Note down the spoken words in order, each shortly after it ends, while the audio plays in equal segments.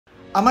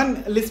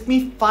Aman, list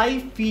me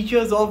 5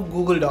 features of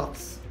Google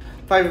Docs.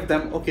 5 of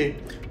them. Okay,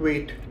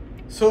 wait.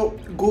 So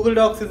Google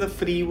Docs is a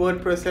free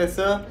word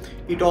processor.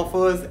 It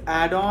offers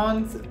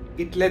add-ons.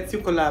 It lets you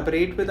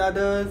collaborate with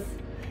others.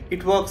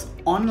 It works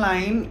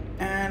online,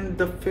 and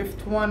the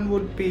 5th one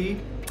would be,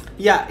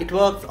 yeah, it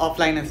works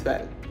offline as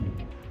well.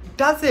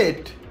 Does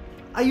it?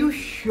 Are you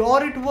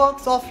sure it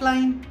works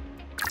offline?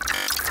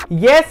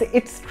 Yes,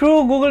 it's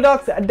true. Google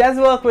Docs does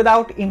work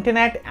without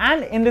internet,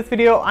 and in this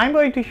video I'm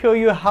going to show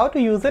you how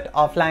to use it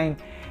offline.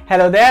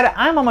 Hello there,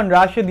 I'm Aman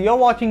Rashid, you're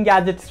watching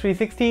Gadgets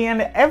 360,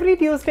 and every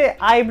Tuesday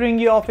I bring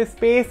you Office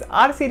Space,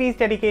 our series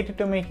dedicated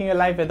to making your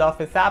life with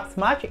Office apps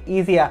much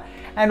easier.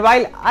 And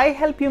while I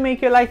help you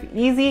make your life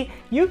easy,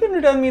 you can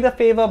return me the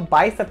favor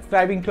by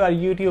subscribing to our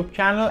YouTube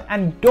channel,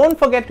 and don't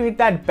forget to hit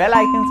that bell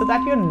icon so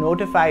that you're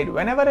notified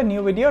whenever a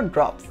new video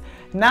drops.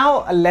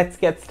 Now let's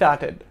get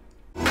started.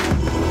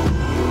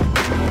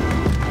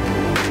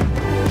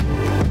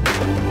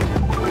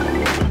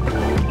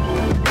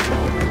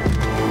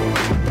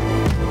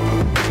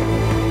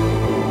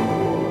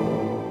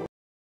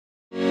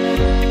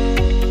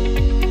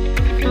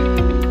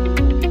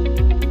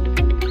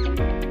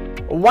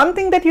 One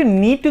thing that you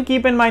need to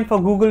keep in mind for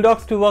Google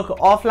Docs to work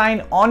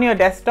offline on your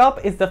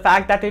desktop is the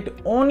fact that it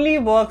only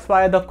works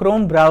via the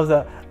Chrome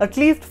browser, at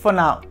least for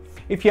now.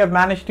 If you have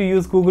managed to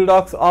use Google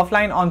Docs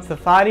offline on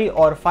Safari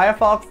or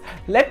Firefox,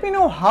 let me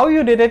know how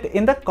you did it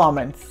in the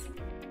comments.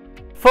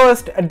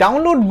 First,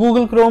 download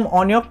Google Chrome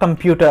on your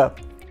computer.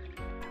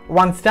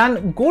 Once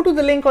done, go to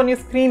the link on your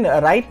screen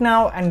right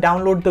now and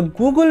download the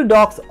Google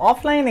Docs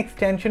offline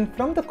extension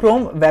from the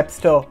Chrome Web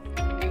Store.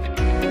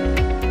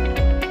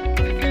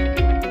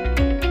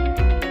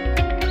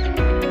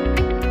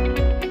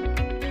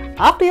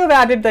 After you've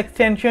added the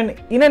extension,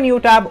 in a new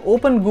tab,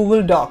 open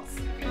Google Docs.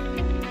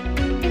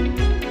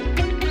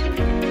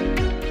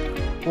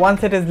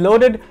 Once it is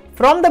loaded,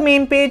 from the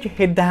main page,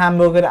 hit the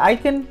hamburger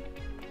icon.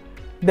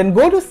 Then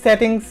go to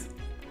Settings.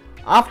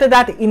 After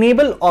that,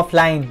 enable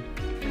offline.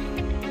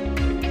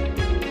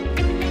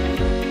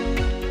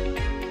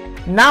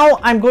 Now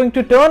I'm going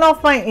to turn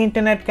off my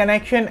internet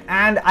connection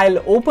and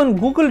I'll open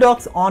Google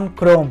Docs on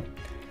Chrome.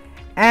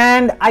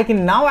 And I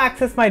can now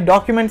access my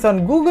documents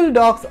on Google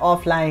Docs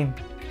offline.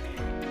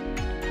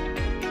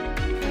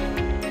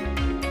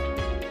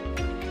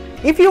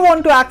 If you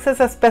want to access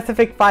a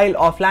specific file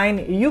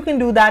offline, you can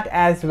do that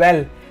as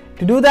well.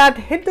 To do that,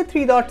 hit the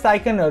 3 dots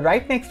icon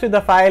right next to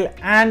the file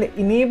and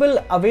enable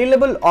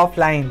Available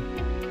Offline.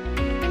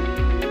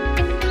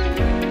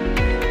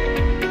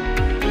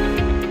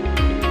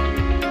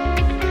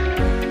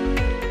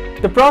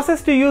 The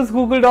process to use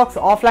Google Docs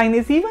offline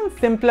is even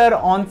simpler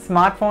on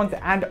smartphones,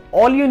 and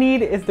all you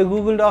need is the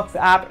Google Docs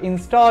app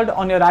installed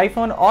on your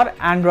iPhone or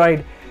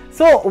Android.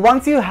 So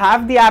once you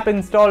have the app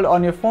installed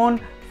on your phone,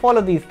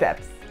 follow these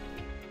steps.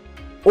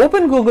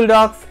 Open Google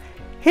Docs,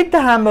 hit the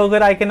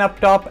hamburger icon up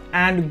top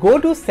and go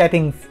to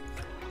Settings.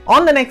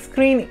 On the next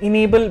screen,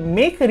 enable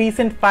Make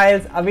Recent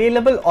Files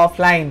Available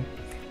Offline.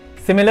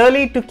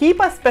 Similarly, to keep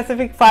a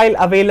specific file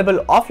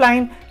available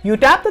offline, you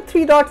tap the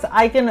 3 dots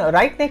icon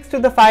right next to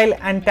the file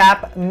and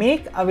tap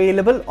Make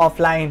Available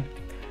Offline.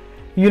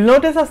 You'll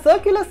notice a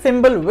circular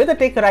symbol with a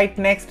tick right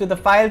next to the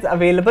files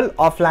available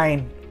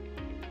offline.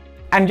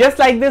 And just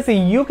like this,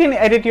 you can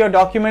edit your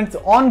documents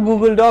on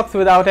Google Docs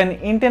without an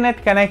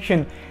internet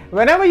connection.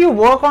 Whenever you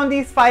work on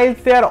these files,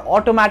 they are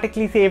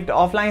automatically saved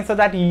offline so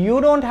that you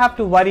don't have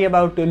to worry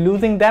about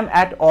losing them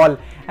at all.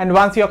 And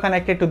once you're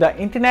connected to the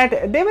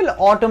internet, they will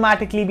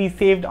automatically be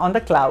saved on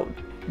the cloud.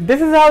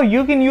 This is how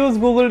you can use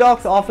Google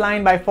Docs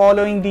offline by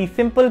following these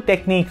simple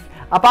techniques.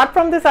 Apart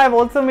from this, I've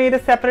also made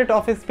a separate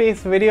Office Space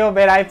video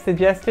where I've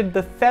suggested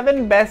the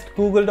 7 best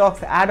Google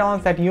Docs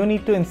add-ons that you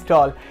need to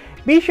install.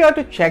 Be sure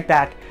to check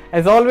that.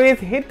 As always,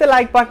 hit the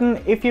like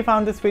button if you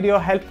found this video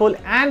helpful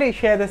and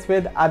share this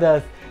with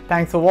others.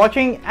 Thanks for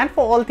watching, and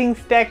for all things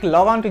tech,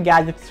 log on to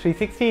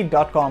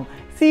gadgets360.com.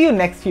 See you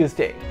next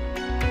Tuesday.